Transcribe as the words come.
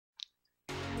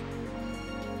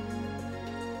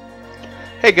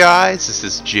Hey guys, this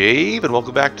is Jaev and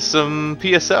welcome back to some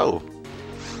PSO.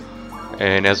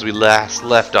 And as we last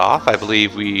left off, I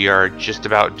believe we are just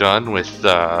about done with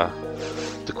the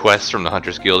quest from the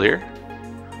Hunters Guild here.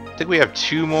 I think we have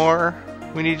 2 more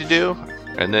we need to do,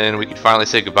 and then we can finally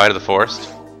say goodbye to the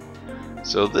forest.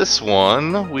 So this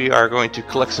one, we are going to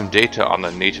collect some data on the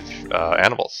native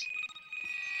animals.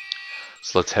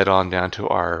 So let's head on down to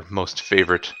our most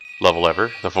favorite level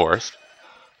ever, the forest.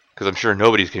 Because I'm sure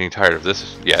nobody's getting tired of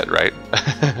this yet, right?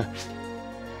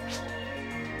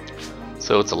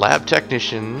 So it's a lab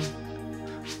technician.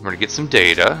 We're going to get some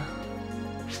data.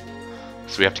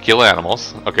 So we have to kill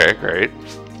animals. Okay, great.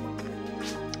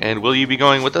 And will you be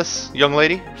going with us, young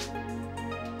lady?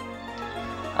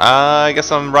 I guess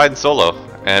I'm riding solo.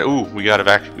 And ooh, we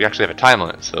actually have a time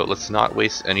limit, so let's not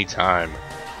waste any time.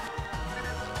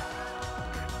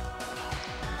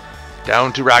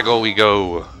 Down to Raggle we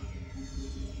go.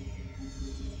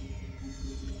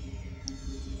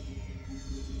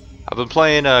 I've been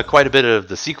playing quite a bit of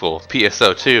the sequel,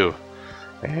 PSO 2,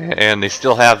 and they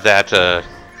still have that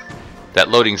that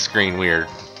loading screen where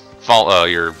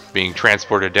you're being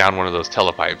transported down one of those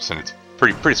telepipes, and it's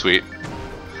pretty sweet.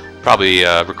 Probably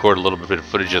record a little bit of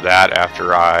footage of that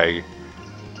after I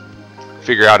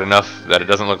figure out enough that it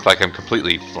doesn't look like I'm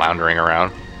completely floundering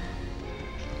around.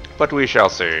 But we shall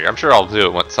see. I'm sure I'll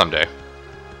do it someday.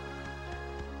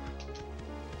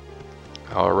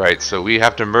 Alright, so we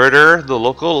have to murder the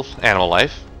local animal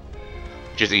life,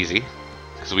 which is easy,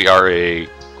 because we are a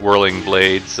whirling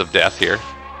blades of death here.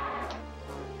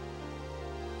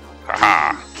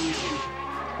 Haha!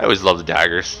 I always loved the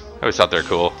daggers. I always thought they're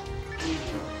cool.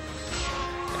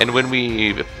 And when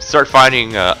we start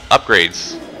finding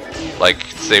upgrades, like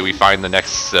say we find the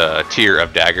next tier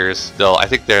of daggers, I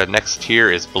think their next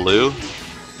tier is blue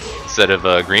instead of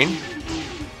green.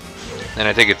 And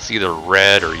I think it's either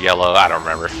red or yellow, I don't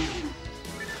remember.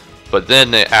 But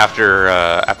then after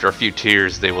a few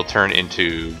tiers, they will turn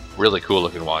into really cool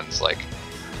looking ones. Like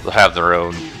they'll have their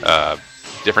own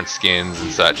different skins and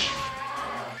such.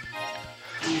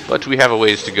 But we have a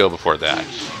ways to go before that.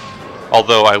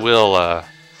 Although I will,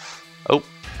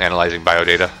 analyzing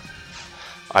biodata.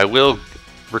 I will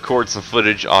record some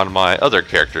footage on my other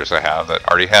characters I have that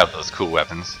already have those cool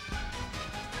weapons.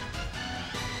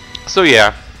 So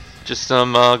yeah. Just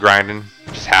some grinding,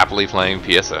 just happily playing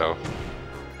PSO.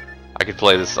 I could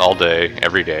play this all day,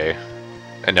 every day,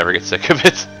 and never get sick of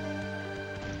it.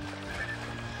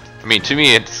 I mean, to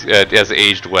me, it has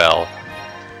aged well.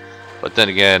 But then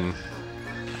again,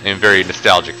 I'm very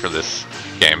nostalgic for this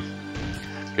game.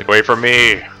 Get away from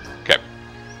me! Okay.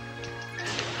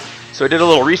 So I did a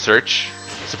little research,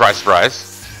 surprise,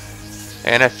 surprise,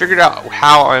 and I figured out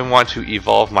how I want to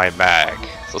evolve my mag.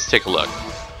 So let's take a look.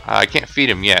 I can't feed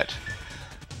him yet,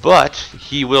 but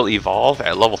he will evolve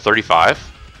at level 35,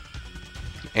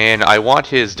 and I want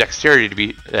his dexterity to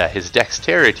be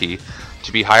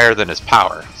higher than his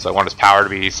power. So I want his power to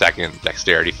be second,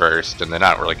 dexterity first, and then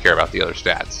I don't really care about the other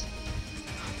stats.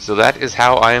 So that is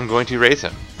how I am going to raise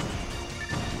him.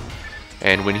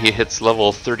 And when he hits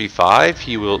level 35,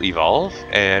 he will evolve,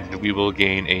 and we will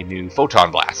gain a new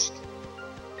photon blast.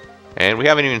 And we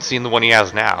haven't even seen the one he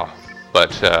has now,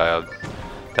 but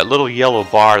that little yellow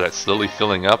bar that's slowly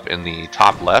filling up in the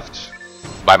top left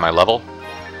by my level,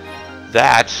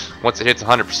 that, once it hits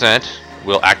 100%,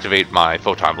 will activate my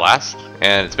Photon Blast,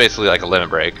 and it's basically like a limit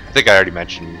break. I think I already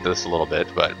mentioned this a little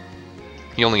bit, but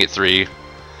you only get 3,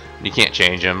 and you can't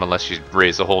change them unless you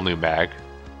raise a whole new mag.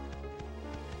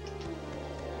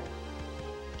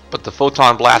 But the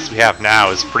Photon Blast we have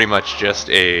now is pretty much just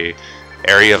a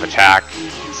area of attack.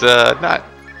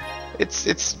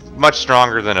 It's much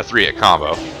stronger than a 3-hit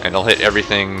combo, and it'll hit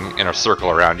everything in a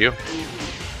circle around you.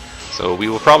 So we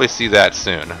will probably see that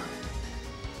soon.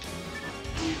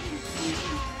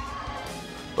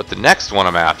 But the next one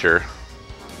I'm after,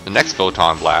 the next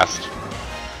Photon Blast,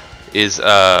 is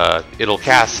it'll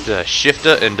cast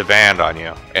Shifta and Deband on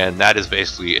you, and that is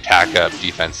basically attack up,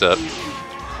 defense up.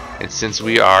 And since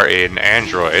we are an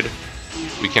android,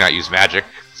 we cannot use magic,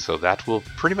 so that will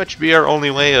pretty much be our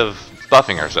only way of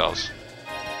buffing ourselves.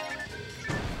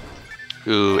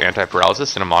 Ooh,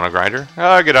 anti-paralysis and a mono grinder.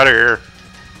 Ah, get out of here.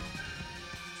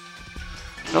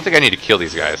 I don't think I need to kill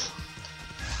these guys.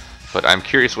 But I'm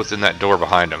curious what's in that door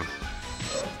behind them.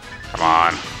 Come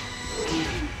on.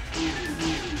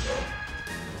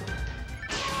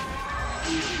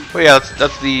 Well, yeah,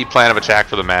 that's the plan of attack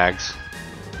for the mags.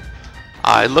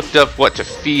 I looked up what to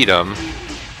feed them,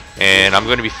 and I'm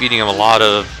going to be feeding them a lot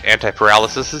of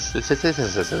anti-paralysis.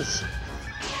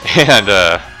 And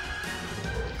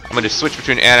I'm going to switch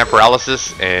between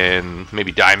anti-paralysis and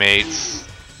maybe Dimates.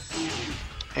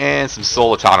 And some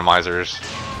soul autonomizers.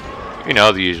 You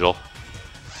know, the usual.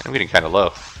 I'm getting kind of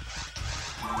low.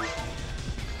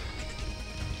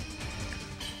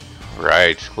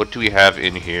 Right, what do we have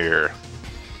in here?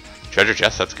 Treasure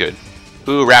chest, that's good.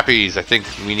 Ooh, Rappies, I think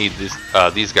we need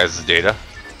these guys' data.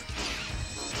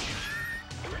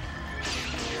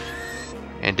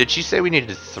 And did she say we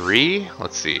needed 3?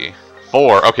 Let's see.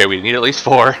 4. Okay, we need at least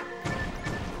 4.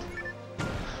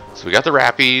 So we got the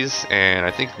Rappies, and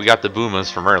I think we got the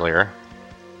Boomas from earlier.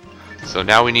 So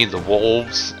now we need the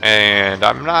Wolves, and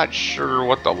I'm not sure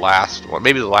what the last one...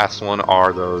 Maybe the last one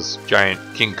are those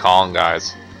giant King Kong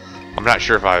guys. I'm not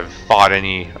sure if I've fought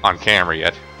any on camera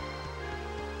yet.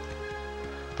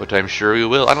 But I'm sure we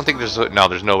will. I don't think there's... No,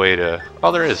 there's no way to...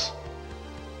 Oh, there is.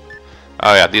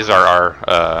 Oh yeah, these are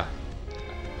our...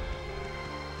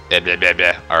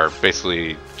 are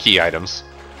basically key items.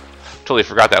 Totally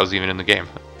forgot that was even in the game.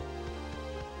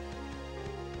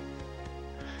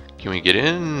 Can we get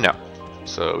in? No.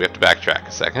 So we have to backtrack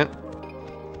a second.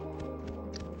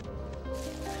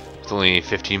 It's only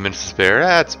 15 minutes to spare.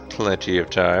 That's plenty of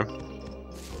time.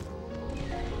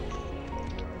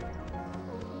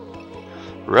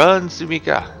 Run,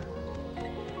 Sumika.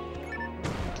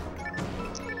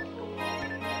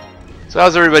 So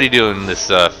how's everybody doing this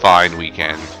fine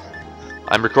weekend?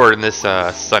 I'm recording this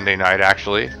Sunday night,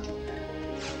 actually.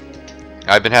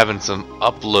 I've been having some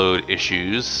upload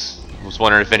issues. I was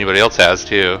wondering if anybody else has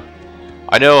too.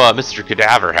 I know Mr.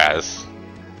 Cadaver has.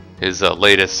 His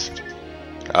latest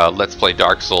Let's Play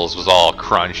Dark Souls was all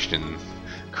crunched and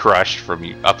crushed from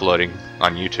uploading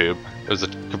on YouTube. It was a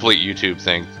complete YouTube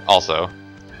thing also.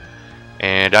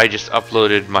 And I just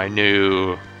uploaded my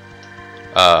new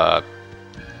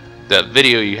the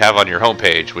video you have on your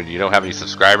homepage when you don't have any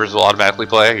subscribers will automatically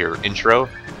play, your intro.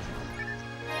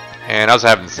 And I was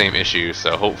having the same issue,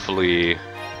 so hopefully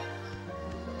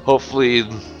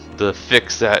the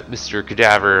fix that Mr.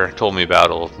 Cadaver told me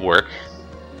about will work.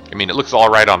 I mean, it looks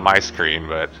alright on my screen,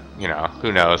 but, you know,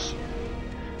 who knows.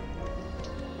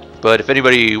 But if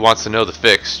anybody wants to know the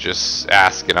fix, just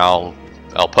ask and I'll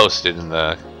post it in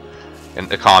the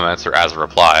comments or as a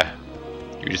reply.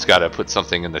 You just gotta put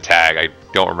something in the tag. I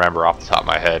don't remember off the top of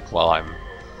my head while I'm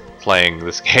playing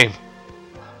this game.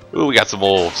 Ooh, we got some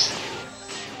wolves.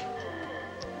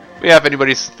 But yeah, if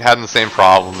anybody's having the same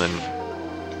problem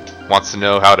and wants to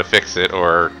know how to fix it,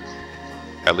 or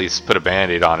at least put a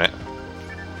band-aid on it,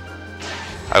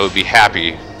 I would be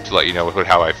happy to let you know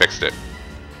how I fixed it.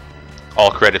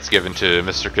 All credits given to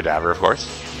Mr. Cadaver, of course.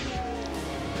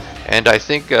 And I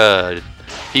think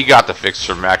he got the fix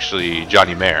from actually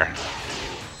Johnny Mayer.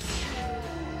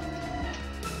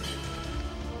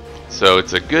 So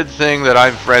it's a good thing that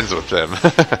I'm friends with him.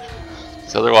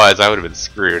 So otherwise I would have been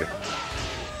screwed.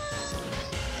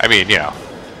 I mean, you know,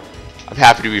 I'm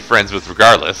happy to be friends with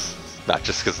regardless, not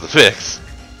just because of the fix.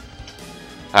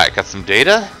 Alright, got some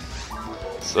data.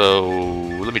 So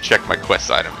let me check my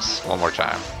quest items one more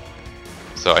time.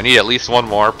 So I need at least one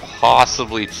more,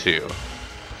 possibly 2.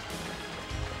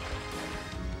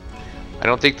 I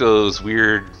don't think those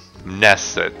weird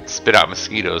nests that spit out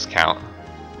mosquitoes count.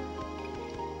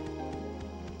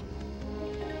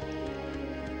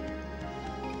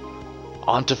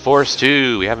 On to Forest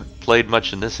 2. We haven't played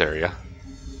much in this area.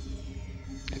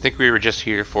 I think we were just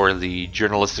here for the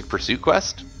journalistic pursuit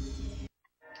quest.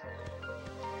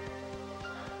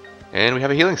 And we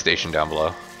have a healing station down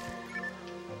below.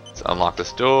 Let's unlock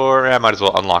this door. I might as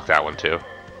well unlock that one too.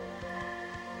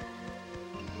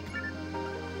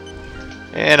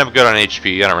 And I'm good on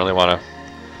HP. I don't really want to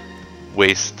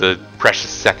waste the precious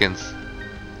seconds.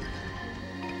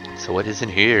 So what is in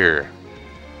here?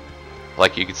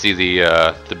 Like you can see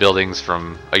the buildings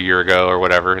from a year ago or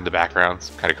whatever in the background. It's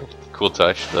kind of cool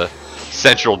touch. The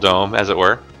central dome, as it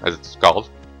were, as it's called.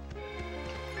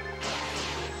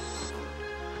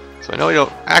 So I know we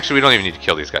don't... Actually, we don't even need to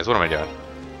kill these guys. What am I doing?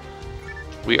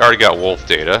 We already got wolf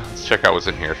data. Let's check out what's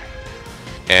in here.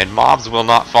 And mobs will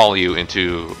not follow you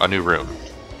into a new room.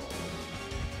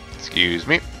 Excuse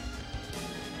me.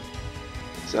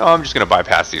 So I'm just going to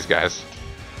bypass these guys.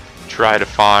 Try to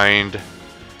find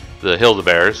the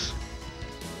Hildebears.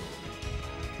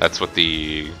 That's what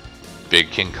the big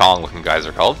King Kong looking guys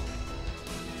are called.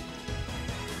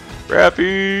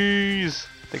 Rappies!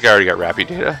 I think I already got Rappy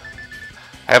data.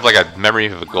 I have like a memory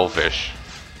of a goldfish.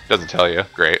 Doesn't tell you.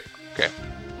 Great. Okay.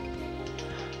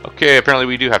 Okay, apparently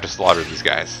we do have to slaughter these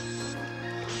guys.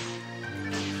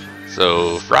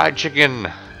 So, fried chicken.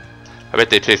 I bet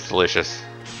they taste delicious.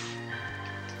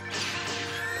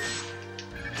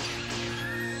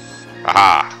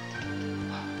 Aha!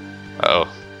 Uh-oh.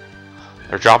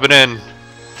 They're dropping in.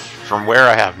 from where,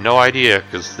 I have no idea,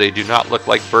 because they do not look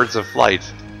like birds of flight.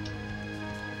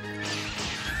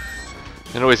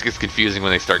 It always gets confusing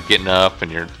when they start getting up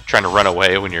and you're trying to run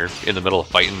away when you're in the middle of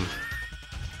fighting.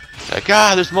 Like,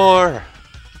 ah, there's more!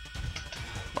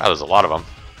 Wow, there's a lot of them.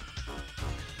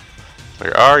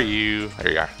 Where are you?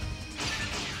 There you are.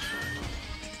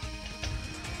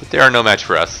 But they are no match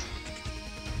for us.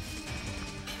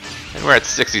 And we're at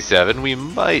 67. We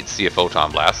might see a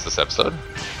Photon Blast this episode.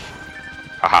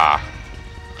 Haha.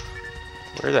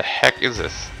 Where the heck is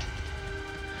this?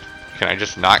 Can I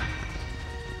just not...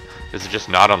 Is it just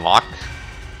not unlocked?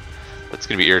 That's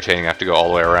going to be irritating. I have to go all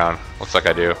the way around. Looks like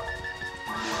I do.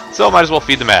 So I might as well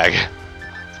feed the mag.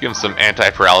 Let's give him some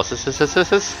anti-paralysis.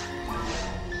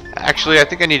 Actually, I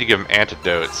think I need to give him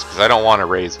antidotes, because I don't want to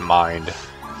raise mind.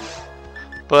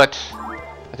 But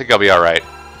I think I'll be alright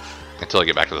until I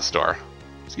get back to the store.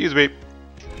 Excuse me.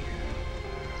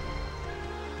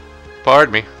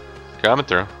 Pardon me. Coming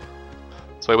through.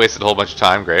 So I wasted a whole bunch of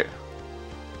time. Great.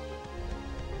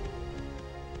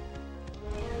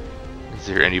 Is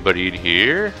there anybody in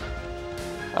here?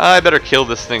 I better kill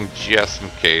this thing just in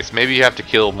case. Maybe you have to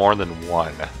kill more than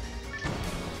one.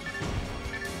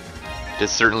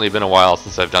 It's certainly been a while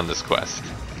since I've done this quest.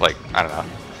 Like, I don't know,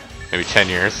 maybe 10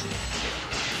 years.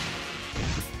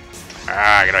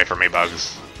 Ah, get away from me,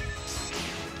 bugs.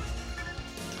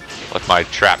 Let my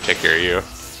trap take care of you.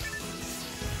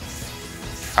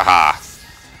 Haha.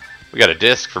 We got a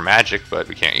disc for magic, but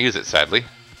we can't use it, sadly.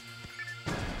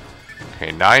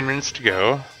 Okay, 9 minutes to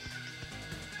go.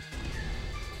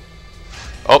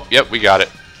 Oh, yep, we got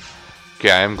it.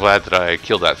 Okay, I'm glad that I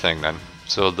killed that thing then.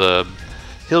 So the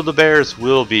Hilda-Bears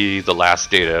will be the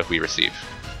last data we receive.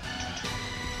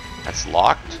 That's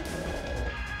locked.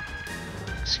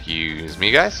 Excuse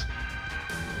me, guys.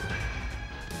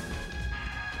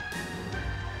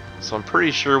 So I'm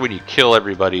pretty sure when you kill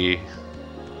everybody...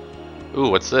 Ooh,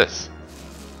 what's this?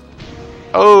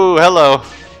 Oh, hello.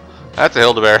 That's a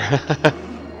Hilda-Bear.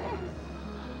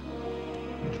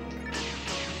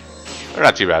 They're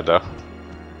not too bad, though.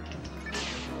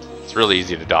 It's really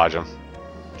easy to dodge them.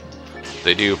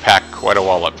 They do pack quite a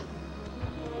wallop.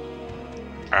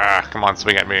 Ah, come on,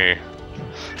 swing at me.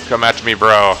 Come at me,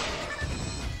 bro.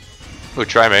 Ooh,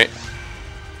 try, mate.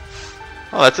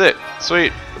 Oh, that's it.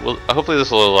 Sweet. Well, hopefully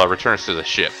this will return us to the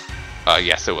ship.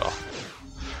 Yes, it will.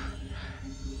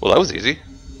 Well, that was easy.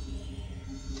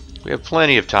 We have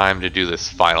plenty of time to do this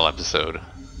final episode.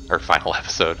 Or final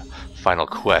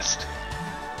quest.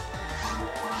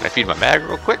 Can I feed my mag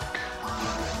real quick?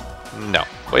 No.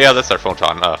 Well, yeah, that's our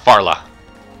photon. Farla.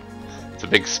 It's a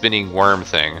big spinning worm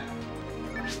thing.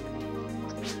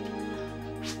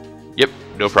 Yep,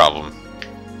 no problem.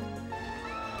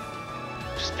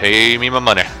 Just pay me my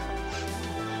money.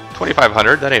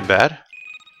 2,500, that ain't bad.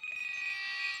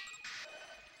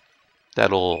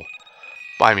 That'll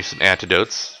buy me some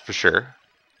antidotes, for sure.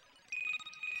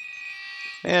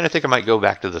 And I think I might go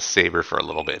back to the saber for a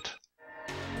little bit.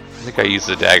 I think I used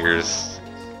the daggers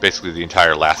basically the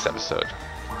entire last episode.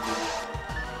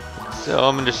 So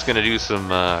I'm just gonna do some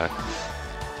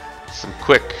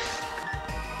quick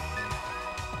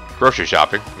grocery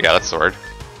shopping. Yeah, that's sword.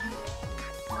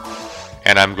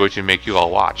 And I'm going to make you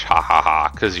all watch. Ha ha ha,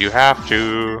 because you have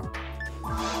to.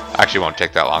 Actually, won't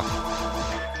take that long.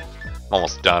 I'm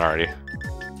almost done already.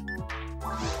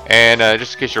 And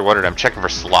just in case you're wondering, I'm checking for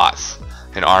slots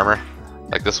in armor.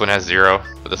 Like this one has 0,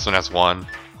 but this one has 1.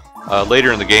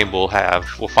 Later in the game, we'll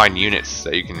find units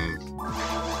that you can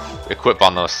equip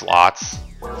on those slots.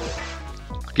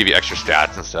 Give you extra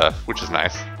stats and stuff, which is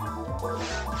nice.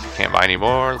 Can't buy any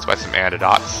more. Let's buy some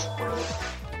antidotes.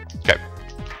 Okay.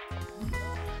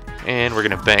 And we're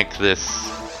gonna bank this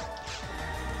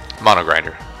mono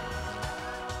grinder.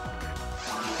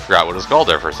 Forgot what it was called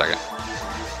there for a second.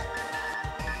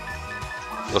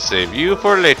 We'll save you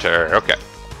for later. Okay.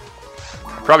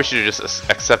 Probably should have just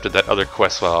accepted that other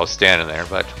quest while I was standing there,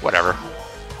 but whatever.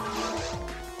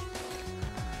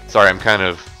 Sorry, I'm kind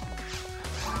of...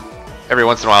 Every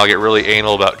once in a while I get really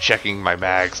anal about checking my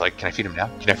mags, like, can I feed him now?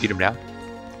 Can I feed him now?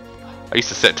 I used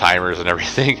to set timers and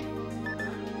everything.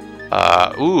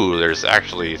 Ooh, there's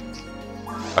actually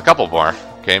a couple more.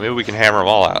 Okay, maybe we can hammer them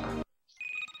all out.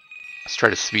 Let's try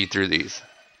to speed through these.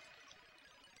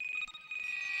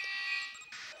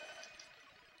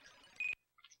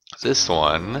 This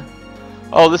one...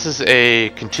 Oh, this is a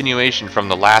continuation from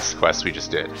the last quest we just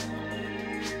did.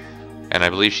 And I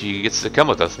believe she gets to come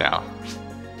with us now.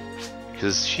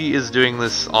 Because she is doing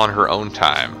this on her own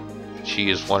time. She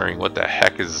is wondering what the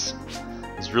heck is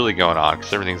really going on,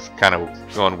 because everything's kind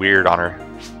of going weird on her.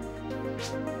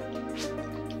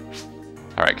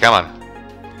 Alright, come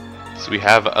on. So we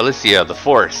have Alicia, the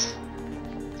Force.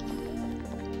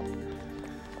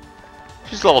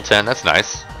 She's level 10, that's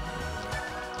nice.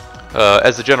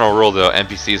 As a general rule though,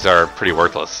 NPCs are pretty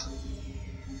worthless.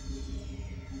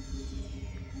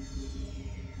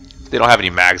 They don't have any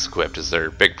mags equipped is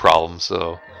their big problem,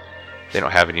 so they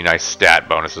don't have any nice stat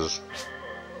bonuses.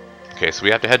 Okay, so we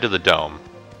have to head to the dome.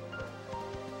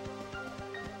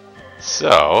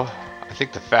 So, I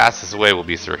think the fastest way will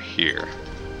be through here.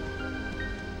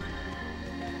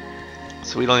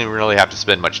 So we don't even really have to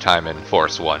spend much time in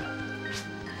Force 1.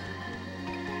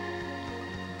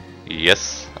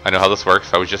 Yes, I know how this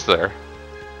works, I was just there.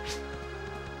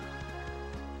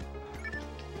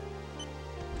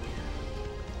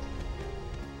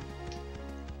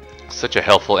 Such a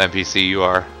helpful NPC you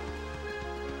are.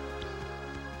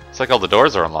 It's like all the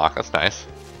doors are unlocked, that's nice.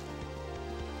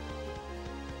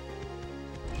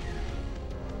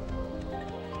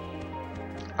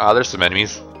 Ah, there's some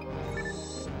enemies.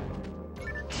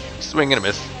 Swing and a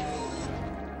miss.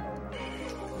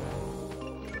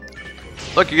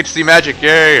 Look, you get to see magic,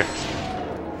 yay!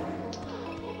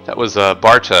 That was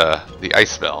Barta, the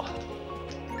ice spell.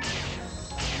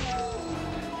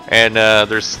 And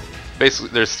there's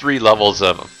 3 levels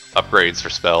of upgrades for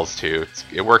spells too.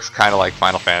 It works kind of like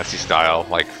Final Fantasy style,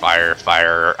 like Fire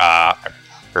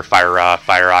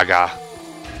Aga.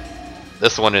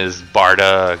 This one is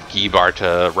Barta, Gi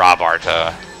Barta, Ra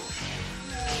Barta,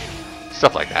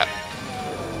 stuff like that.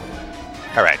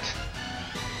 Alright,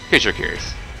 in case you're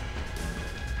curious.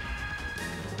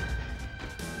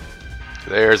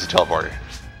 There's a teleporter.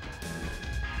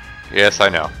 Yes, I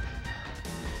know.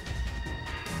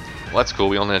 Well, that's cool.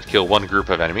 We only have to kill 1 group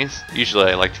of enemies.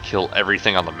 Usually I like to kill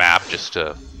everything on the map just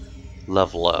to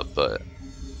level up, but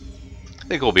I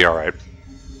think we'll be alright.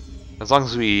 As long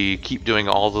as we keep doing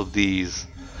all of these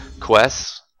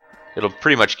quests, it'll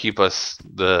pretty much keep us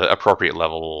the appropriate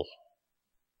level.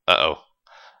 Uh-oh.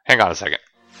 Hang on a second.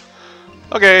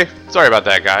 Okay, sorry about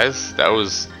that, guys. That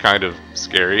was kind of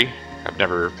scary. I've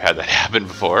never had that happen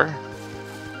before.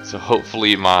 So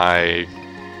hopefully my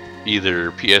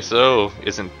either PSO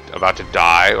isn't about to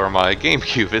die or my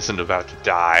GameCube isn't about to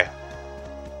die.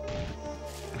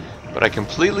 But I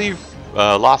completely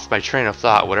lost my train of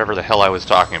thought, whatever the hell I was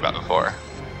talking about before.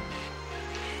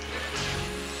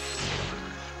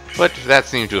 But that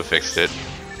seemed to have fixed it.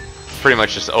 Pretty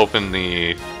much just open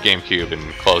the GameCube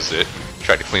and close it.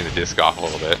 Tried to clean the disc off a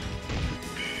little bit.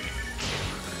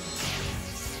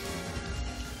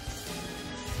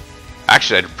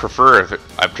 Actually, I'd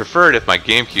prefer it if my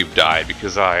GameCube died,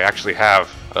 because I actually have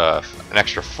an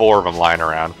extra 4 of them lying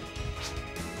around.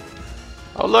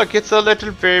 Oh look, it's a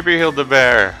little baby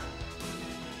Hilda-Bear.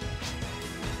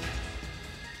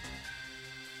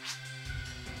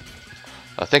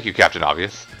 Thank you, Captain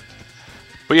Obvious.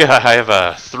 But yeah, I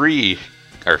have 4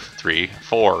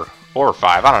 or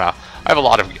 5, I don't know. I have a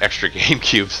lot of extra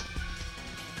GameCubes.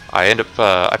 I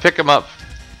pick them up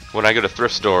when I go to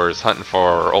thrift stores hunting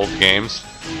for old games,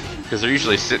 because they're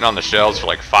usually sitting on the shelves for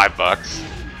like $5.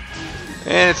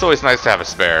 And it's always nice to have a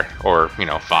spare, or, you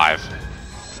know, 5.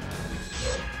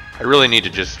 I really need to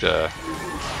just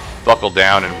buckle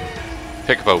down and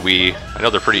pick up a Wii. I know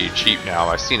they're pretty cheap now.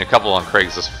 I've seen a couple on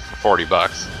Craigslist for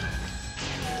 $40.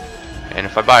 And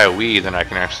if I buy a Wii, then I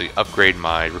can actually upgrade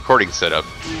my recording setup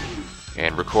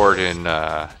and record in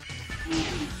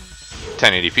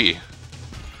 1080p.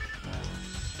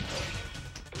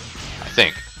 I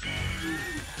think.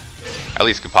 At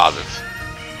least composites.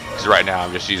 Because right now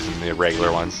I'm just using the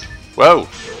regular ones. Whoa!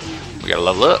 We gotta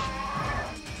level up.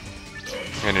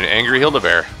 And an angry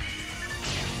Hilda-Bear.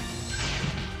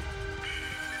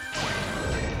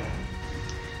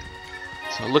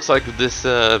 So it looks like this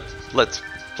Let's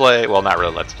Play, well, not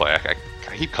really Let's Play, I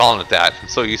keep calling it that, I'm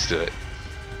so used to it.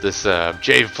 This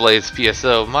Jaev Plays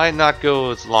PSO might not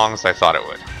go as long as I thought it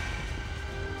would.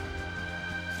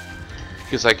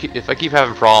 Because if I keep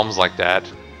having problems like that,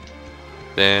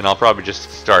 then I'll probably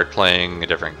just start playing a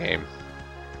different game.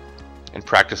 And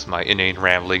practice my inane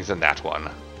ramblings in that one.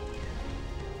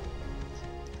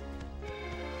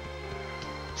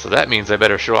 So that means I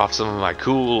better show off some of my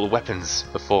cool weapons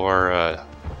before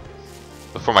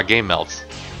my game melts.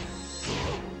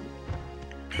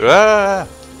 Ah!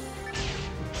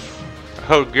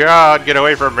 Oh god, get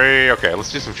away from me! Okay,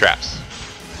 let's do some traps.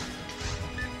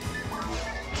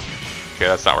 Okay,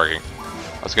 that's not working.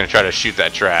 I was gonna try to shoot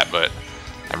that trap, but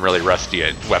I'm really rusty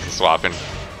at weapon swapping.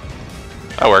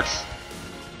 That works.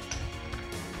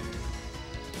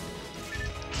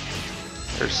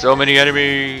 There's so many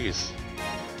enemies!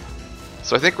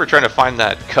 So I think we're trying to find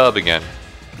that cub again.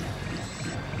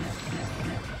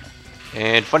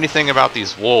 And funny thing about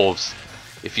these wolves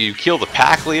if you kill the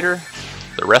pack leader,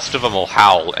 the rest of them will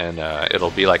howl, and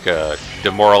it'll be like a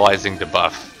demoralizing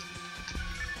debuff.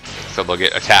 So they'll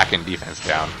get attack and defense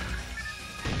down.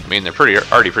 I mean, they're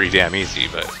already pretty damn easy,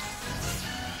 but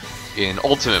in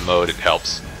ultimate mode it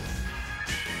helps.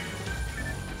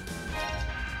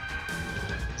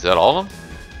 Is that all of them?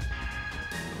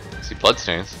 I see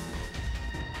bloodstains.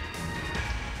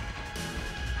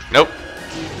 Nope.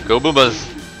 Go Boombas.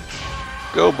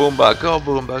 Go Boomba, go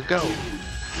Boomba, go.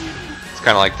 It's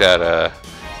kind of like that,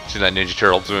 seen that Ninja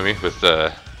Turtles movie with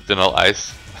Vanilla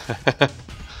Ice.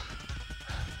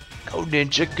 Go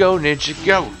Ninja, go Ninja,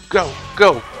 go, go,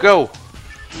 go, go.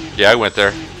 Yeah, I went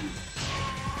there.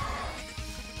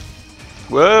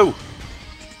 Whoa.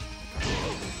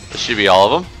 This should be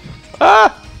all of them.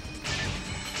 Ah!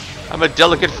 I'm a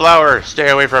delicate flower. Stay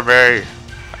away from me.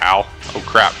 Ow. Oh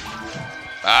crap.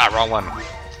 Ah, wrong one.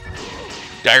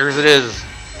 Daggers it is.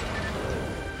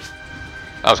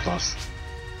 That was close.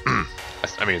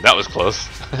 I mean, that was close.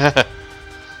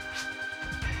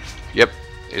 Yep,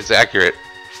 it's accurate.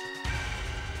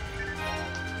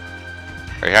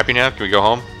 Are you happy now? Can we go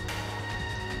home?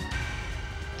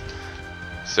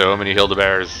 So many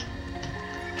Hildebears.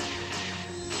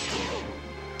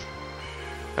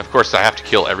 Of course, I have to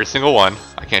kill every single one.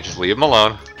 I can't just leave them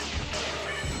alone.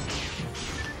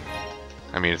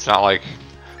 I mean, it's not like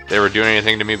they were doing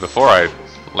anything to me before I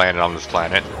landed on this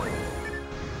planet.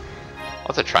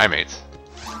 Lots of trimates.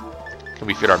 Can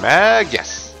we fit our mag?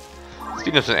 Yes. Let's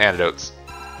feed them some antidotes.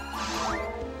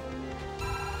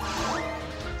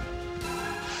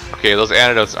 Okay, those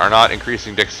antidotes are not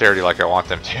increasing dexterity like I want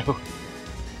them to.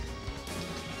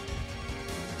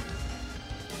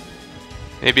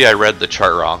 Maybe I read the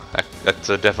chart wrong. That's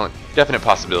a definite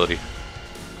possibility.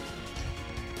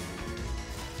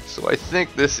 So I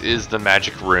think this is the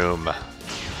magic room.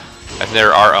 And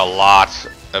there are a lot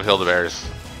of Hildebears.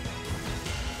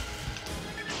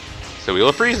 So we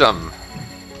will freeze them.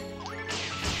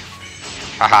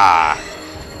 Haha.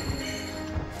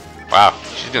 Wow,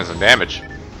 she's doing some damage.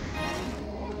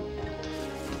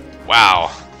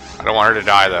 Wow. I don't want her to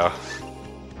die though.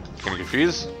 Can you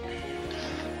confuse?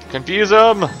 Confuse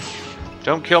them!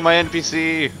 Don't kill my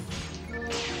NPC!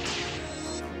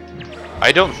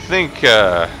 I don't think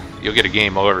you'll get a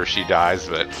game over if she dies,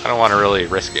 but I don't want to really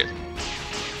risk it.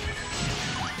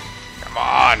 Come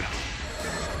on!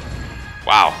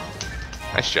 Wow.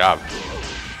 Nice job.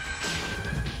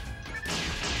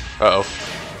 Uh-oh.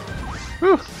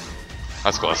 Whew.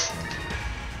 That's close.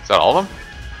 Is that all of them?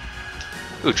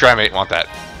 Ooh, Trimate, want that.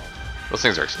 Those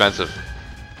things are expensive.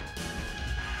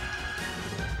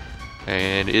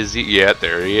 And is he? Yeah,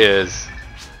 there he is.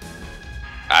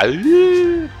 Ah.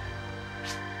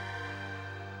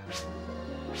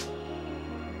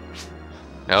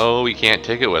 No, we can't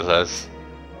take it with us.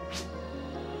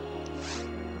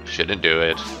 Shouldn't do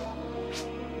it.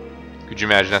 Could you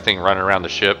imagine that thing running around the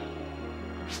ship?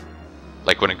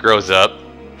 Like when it grows up,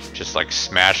 just like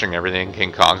smashing everything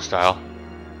King Kong style.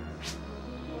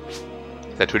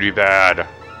 That would be bad.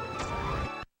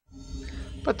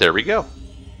 But there we go.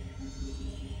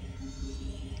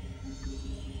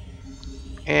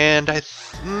 And I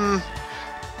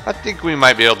think we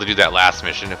might be able to do that last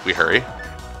mission if we hurry.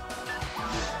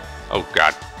 Oh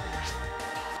god.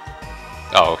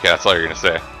 Oh, okay, that's all you're gonna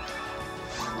say.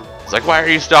 It's like, why are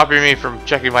you stopping me from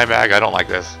checking my bag? I don't like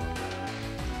this.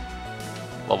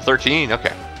 Level 13,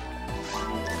 okay.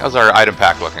 How's our item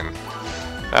pack looking?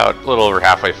 About a little over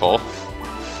halfway full.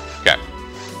 Okay.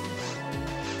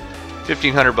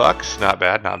 1,500 bucks, not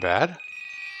bad, not bad.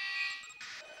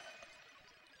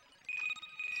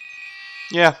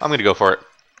 Yeah, I'm gonna go for it.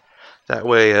 That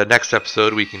way, next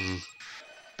episode we can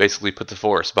basically put the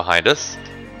forest behind us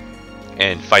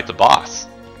and fight the boss.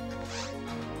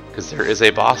 Because there is a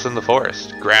boss in the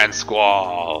forest. Grand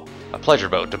Squall! A pleasure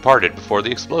boat departed before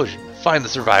the explosion. Find the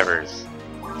survivors.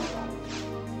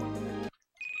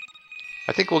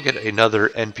 I think we'll get another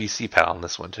NPC pal in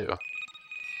this one too.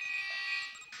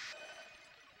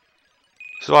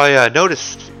 So I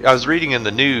noticed, I was reading in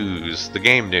the news, the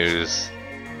game news,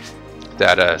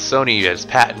 that Sony has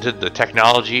patented the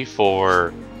technology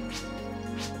for,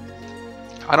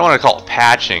 I don't want to call it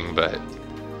patching, but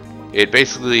it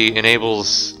basically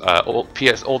enables older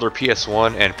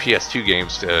PS1 and PS2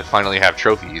 games to finally have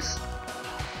trophies.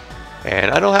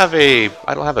 And I don't have a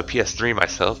PS3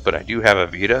 myself, but I do have a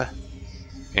Vita,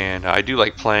 and I do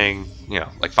like playing, you know,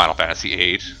 like Final Fantasy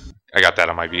VIII. I got that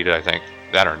on my Vita, I think.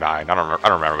 That or 9. I don't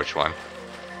remember which one.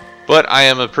 But I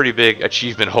am a pretty big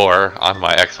achievement whore on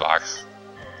my Xbox,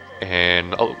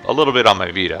 and a little bit on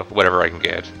my Vita, whatever I can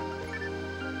get.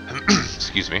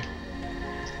 Excuse me.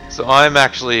 So I'm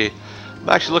actually I'm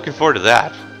actually looking forward to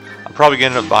that. I'm probably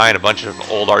going to end up buying a bunch of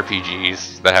old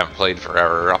RPGs that I haven't played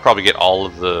forever. I'll probably get all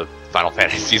of the Final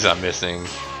Fantasies I'm missing.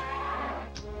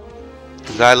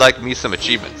 Because I like me some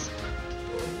achievements.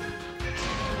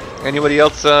 Anybody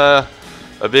else a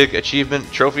big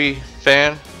achievement trophy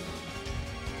fan?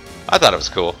 I thought it was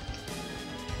cool.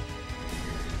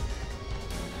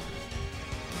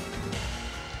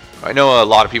 I know a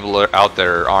lot of people out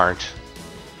there aren't.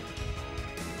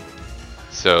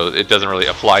 So it doesn't really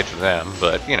apply to them,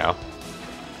 but you know,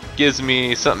 gives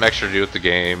me something extra to do with the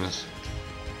games.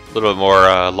 A little bit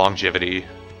more longevity,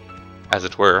 as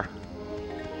it were.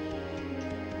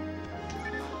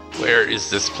 Where is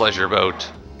this pleasure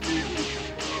boat?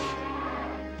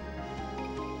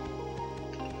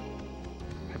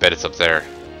 I bet it's up there.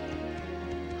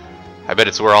 I bet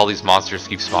it's where all these monsters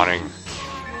keep spawning.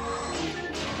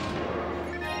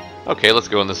 Okay, let's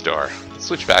go in this door. Let's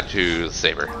switch back to the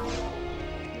saber.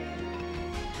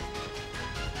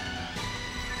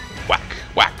 Whack,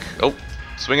 whack. Oh,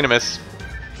 swing and a miss.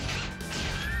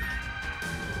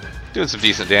 Doing some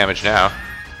decent damage now.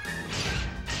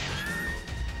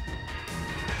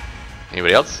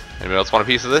 Anybody else? Anybody else want a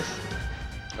piece of this?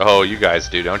 Oh, you guys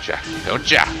do, don't ya? Don't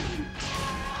ya?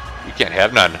 You can't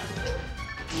have none.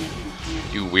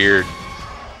 You weird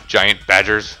giant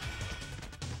badgers.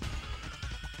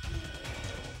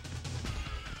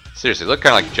 Seriously, look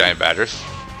kind of like giant badgers.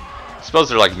 I suppose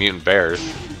they're like mutant bears.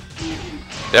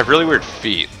 They have really weird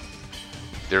feet.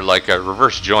 They're like a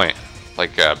reverse joint,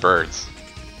 like birds.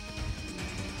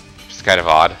 Just kind of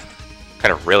odd.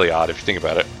 Kind of really odd if you think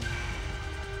about it.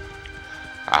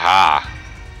 Aha!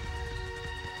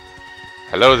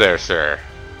 Hello there, sir.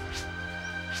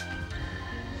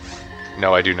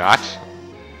 No, I do not.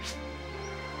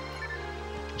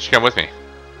 You should come with me.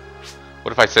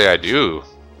 What if I say I do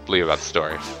believe about the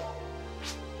story?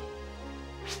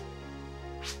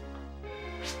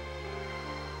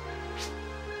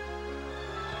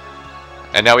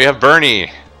 And now we have Bernie,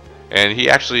 and he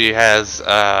actually has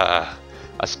a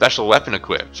special weapon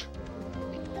equipped.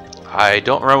 I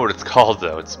don't remember what it's called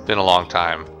though, it's been a long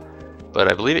time. But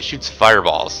I believe it shoots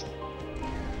fireballs.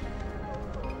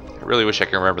 I really wish I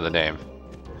could remember the name.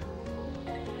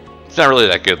 It's not really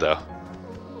that good though.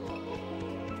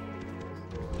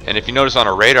 And if you notice on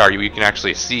a radar, you can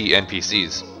actually see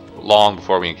NPCs long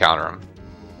before we encounter them.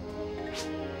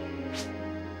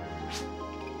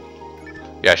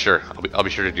 Yeah, sure. I'll be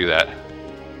sure to do that.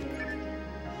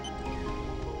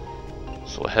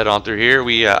 So we'll head on through here.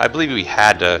 I believe we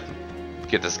had to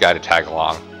get this guy to tag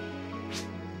along.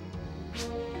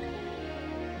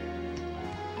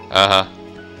 Uh-huh.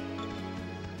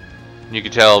 You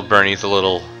can tell Bernie's a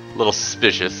little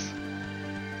suspicious.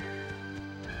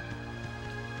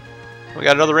 We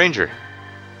got another ranger.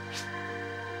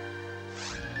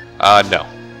 No.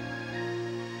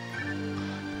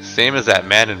 Same as that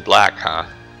man in black, huh?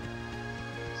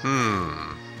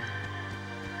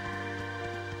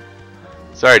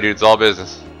 Sorry, dude, it's all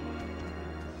business.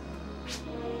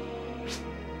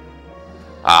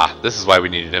 Ah, this is why we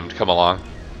needed him to come along.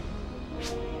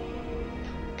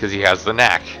 Because he has the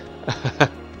knack.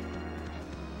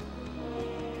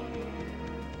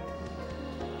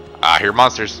 Ah, here are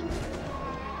monsters.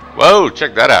 Whoa,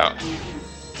 check that out.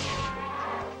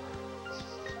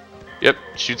 Yep,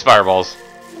 shoots fireballs.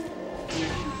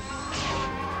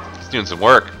 He's doing some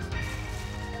work.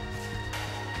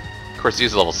 Of course,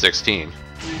 he's level 16.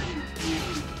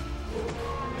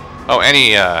 Oh, and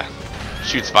he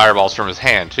shoots fireballs from his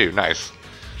hand, too. Nice.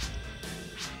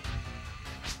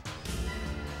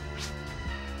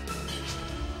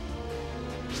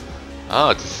 Oh,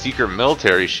 it's a secret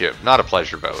military ship, not a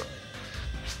pleasure boat.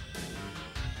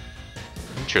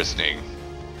 Interesting.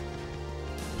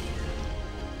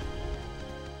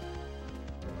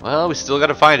 Well, we still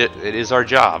gotta find it. It is our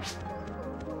job.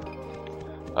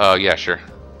 Oh, yeah, sure.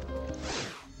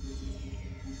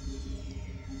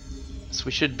 So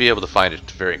we should be able to find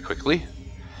it very quickly.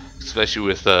 Especially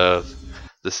with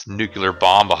this nuclear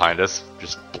bomb behind us.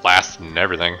 Just blasting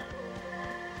everything.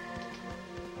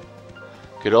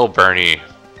 Good old Bernie.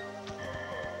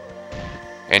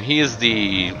 And he is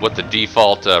what the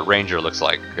default ranger looks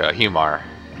like. Humar.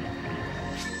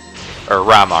 Or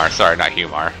Ramar, sorry, not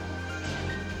Humar.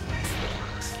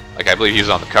 Like, I believe he was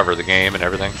on the cover of the game and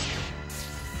everything.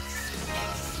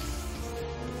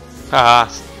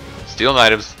 Haha, stealing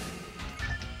items.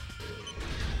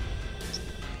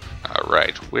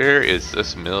 Alright, where is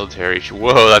this military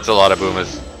whoa, that's a lot of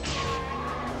boomas.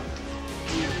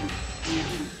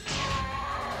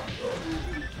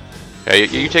 Yeah,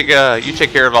 you take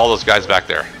care of all those guys back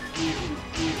there.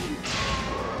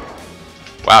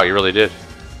 Wow, you really did.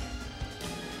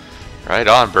 Right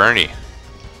on, Bernie.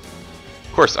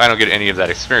 Of course, I don't get any of that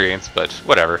experience, but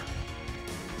whatever.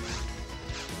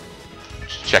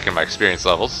 Just checking my experience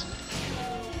levels.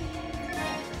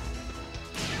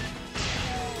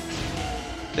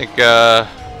 I think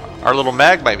our little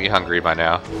mag might be hungry by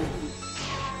now.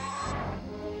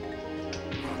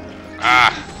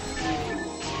 Ah!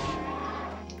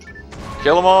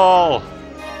 Kill them all!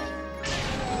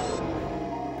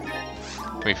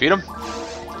 Can we feed him?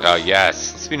 Oh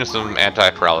yes, let's feed him some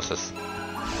anti-paralysis.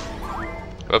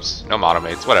 Whoops, no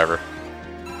monomates, whatever.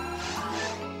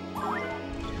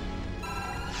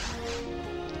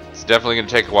 It's definitely going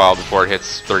to take a while before it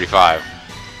hits 35.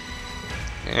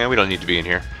 And we don't need to be in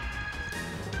here.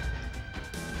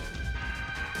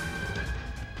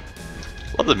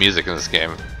 Love the music in this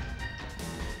game.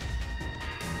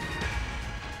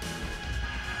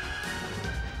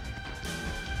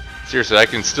 Seriously, I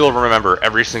can still remember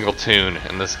every single tune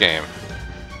in this game.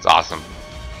 It's awesome.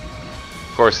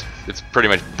 Of course, it's pretty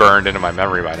much burned into my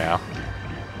memory by now.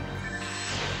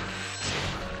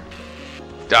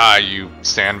 Die, you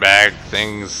sandbag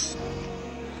things.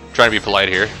 I'm trying to be polite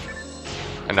here.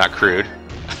 And not crude.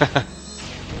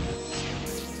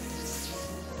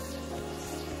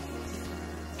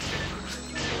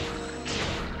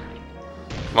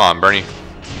 Come on, Bernie.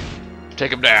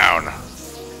 Take him down.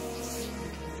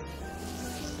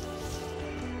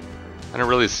 I don't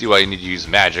really see why you need to use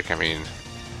magic. I mean,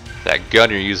 that gun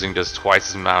you're using does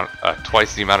twice the amount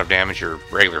of damage your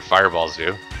regular fireballs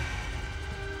do.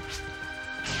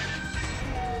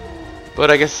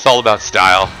 But I guess it's all about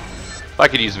style. If I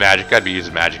could use magic, I'd be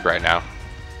using magic right now.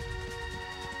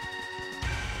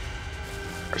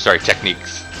 Or sorry,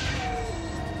 techniques.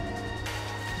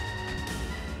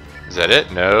 Is that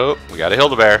it? No, we got a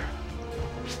Hildebear.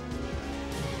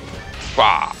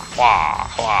 Wah, wah,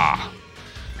 wah.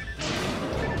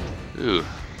 Ooh,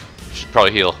 should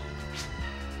probably heal.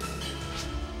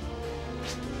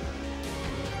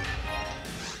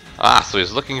 Ah, so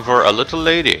he's looking for a little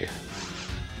lady.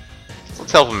 So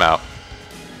let's help him out.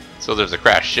 So there's a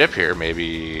crashed ship here,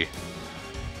 maybe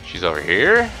she's over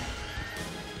here?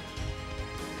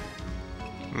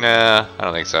 Nah, I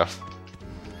don't think so.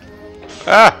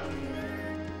 Ah!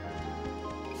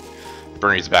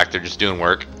 Bernie's back there just doing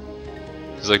work.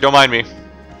 He's like, don't mind me.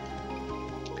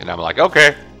 And I'm like,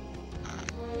 okay.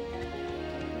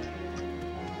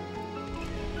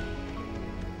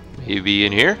 Maybe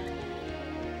in here?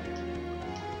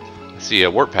 I see a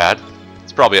warp pad.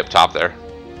 It's probably up top there.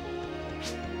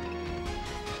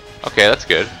 Okay, that's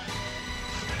good.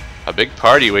 A big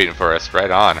party waiting for us,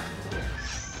 right on.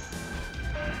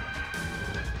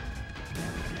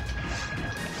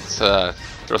 Let's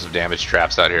throw some damage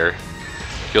traps out here.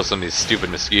 Kill some of these stupid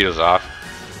mosquitoes off.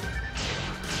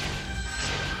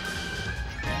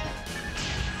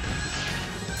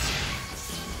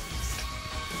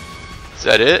 Is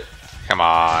that it? Come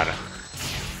on.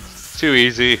 Too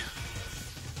easy.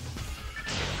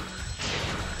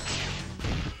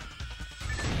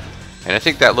 And I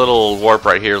think that little warp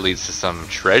right here leads to some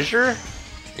treasure?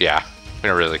 Yeah, we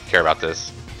don't really care about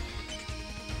this.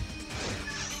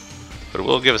 But it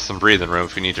will give us some breathing room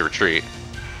if we need to retreat.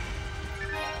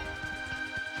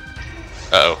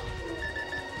 Uh-oh.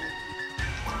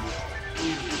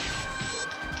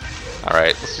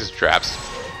 Alright, let's do some traps.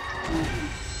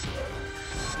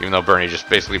 Even though Bernie just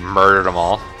basically murdered them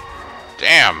all.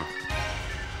 Damn!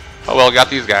 Oh well, got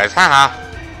these guys. Haha!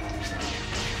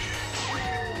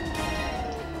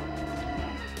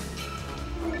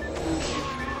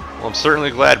 Well, I'm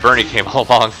certainly glad Bernie came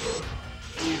along.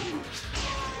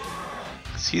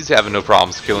 Because he's having no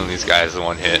problems killing these guys in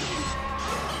one hit.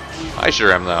 I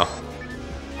sure am, though.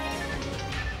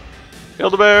 Kill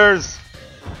the bears!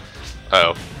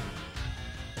 Uh oh.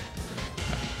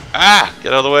 Ah!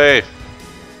 Get out of the way!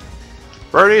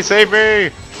 Bernie, save me!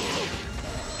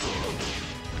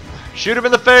 Shoot him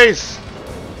in the face!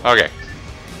 Okay.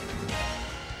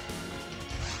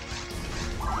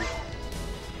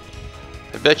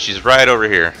 I bet she's right over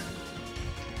here.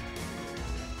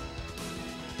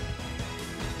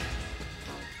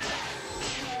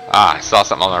 Ah, I saw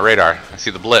something on my radar. I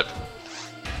see the blip.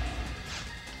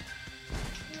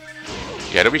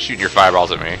 Yeah, don't be shooting your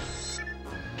fireballs at me.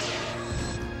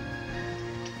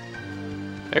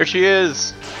 There she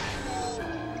is!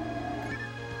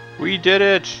 We did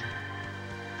it!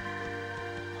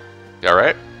 You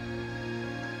alright?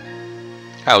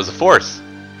 How was the force?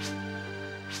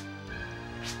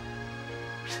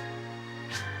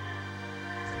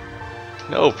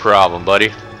 No problem,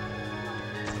 buddy.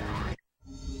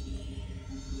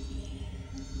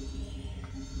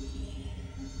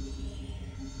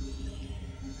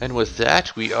 And with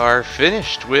that, we are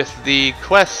finished with the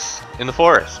quests in the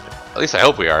forest. At least I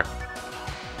hope we are.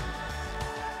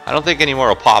 I don't think any more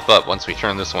will pop up once we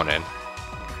turn this one in.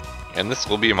 And this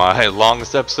will be my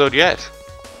longest episode yet.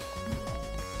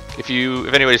 If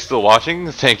anybody's still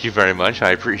watching, thank you very much.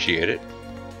 I appreciate it.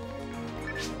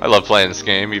 I love playing this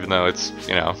game, even though it's,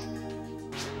 you know,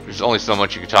 there's only so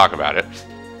much you can talk about it.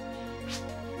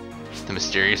 The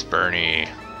mysterious Bernie.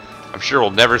 I'm sure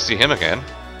we'll never see him again.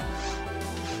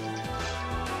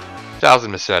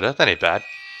 1,000 Meseta, that ain't bad.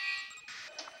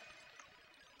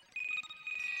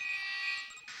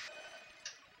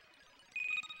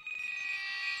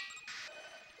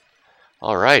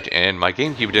 Alright, and my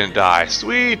GameCube didn't die.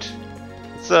 Sweet!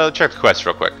 Let's check the quest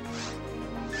real quick.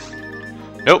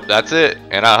 Nope, that's it.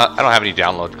 And I don't have any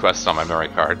download quests on my memory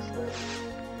card.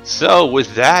 So,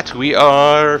 with that, we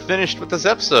are finished with this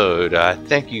episode.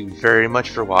 Thank you very much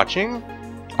for watching.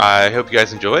 I hope you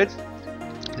guys enjoyed.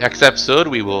 Next episode,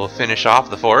 we will finish off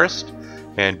the forest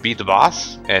and beat the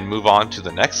boss and move on to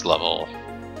the next level.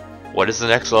 What is the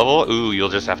next level? Ooh, you'll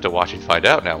just have to watch and find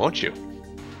out now, won't you?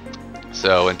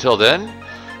 So until then,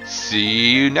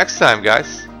 see you next time,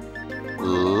 guys.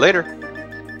 Later.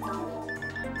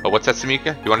 Oh, what's that,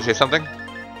 Samika? You want to say something?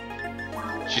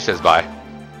 She says bye.